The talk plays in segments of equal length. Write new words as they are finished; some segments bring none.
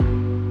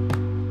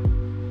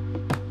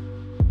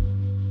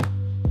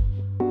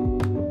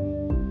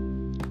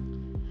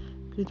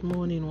Good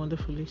morning,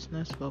 wonderful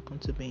listeners. Welcome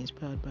to Be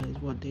Inspired by His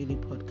Word Daily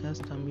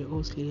Podcast. I'm your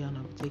host, Leah, and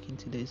I'll be taking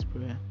today's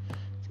prayer.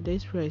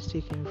 Today's prayer is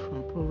taken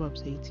from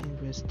Proverbs 18,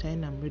 verse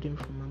 10. I'm reading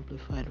from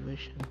Amplified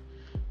Version.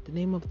 The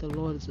name of the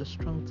Lord is a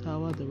strong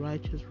tower. The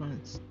righteous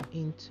runs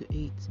into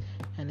it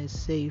and is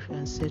safe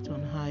and set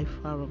on high,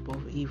 far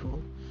above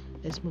evil.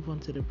 Let's move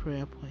on to the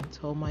prayer point.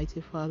 Almighty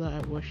Father,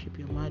 I worship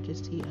your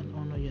majesty and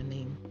honor your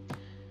name.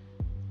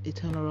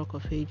 Eternal Rock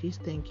of Ages,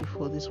 thank you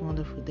for this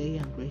wonderful day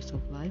and grace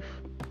of life.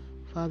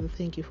 Father,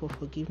 thank you for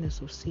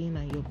forgiveness of sin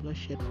and your blood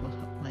shed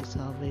for my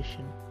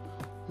salvation.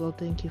 Lord,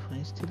 thank you for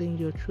instilling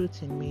your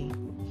truth in me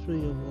through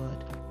your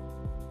word.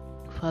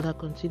 Father,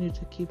 continue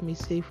to keep me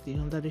safely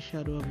under the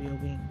shadow of your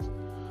wings.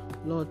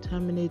 Lord,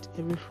 terminate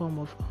every form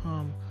of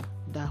harm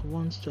that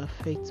wants to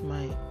affect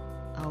my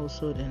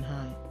household and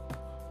I.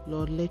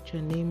 Lord, let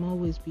your name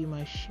always be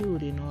my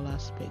shield in all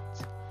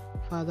aspects.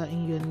 Father,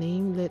 in your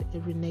name, let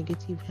every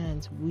negative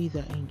hand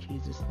wither in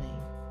Jesus'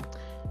 name.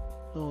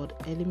 Lord,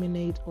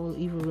 eliminate all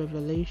evil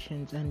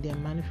revelations and their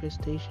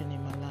manifestation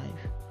in my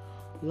life.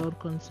 Lord,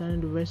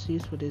 concerning the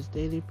verses for this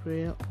daily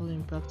prayer, all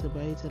impacted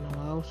by it in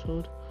our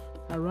household,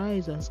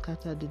 arise and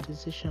scatter the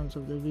decisions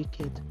of the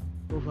wicked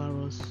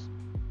over us.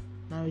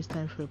 Now it's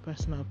time for a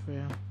personal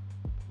prayer.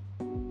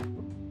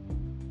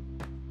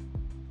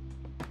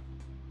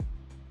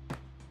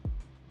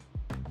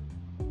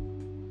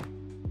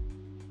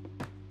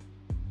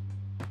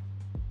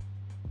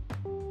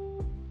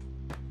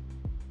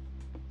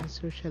 And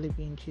so shall it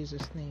be in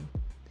Jesus' name.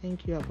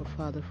 Thank you, Abba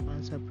Father, for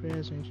answered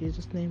prayers. In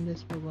Jesus' name,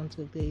 let's move on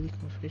to daily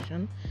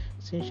confession.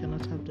 Sin shall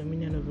not have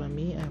dominion over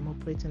me. I am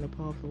operating the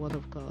power of the Word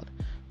of God.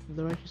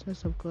 The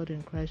righteousness of God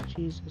in Christ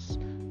Jesus,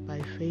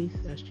 by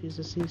faith, as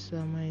Jesus is, so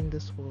am I in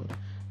this world.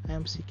 I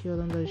am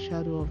secured under the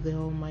shadow of the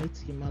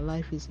Almighty. My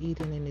life is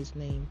hidden in His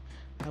name.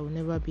 I will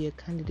never be a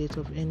candidate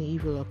of any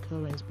evil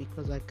occurrence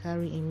because I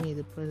carry in me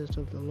the presence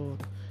of the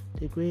Lord.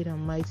 The great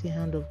and mighty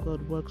hand of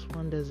God works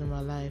wonders in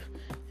my life.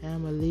 I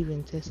am a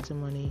living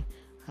testimony.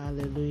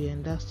 Hallelujah.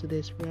 And that's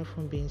today's prayer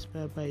from Being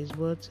Inspired by His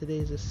Word. Today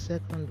is the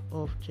 2nd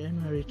of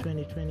January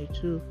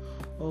 2022.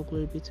 All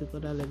glory be to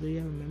God.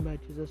 Hallelujah. Remember,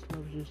 Jesus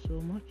loves you so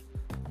much.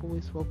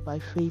 Always walk by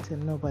faith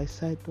and not by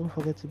sight. Don't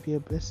forget to be a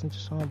blessing to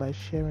someone by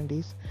sharing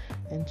this.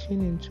 And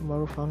tune in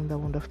tomorrow for another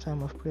wonderful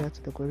time of prayer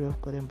to the glory of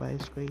God and by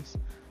His grace.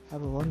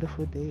 Have a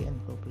wonderful day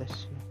and God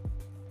bless you.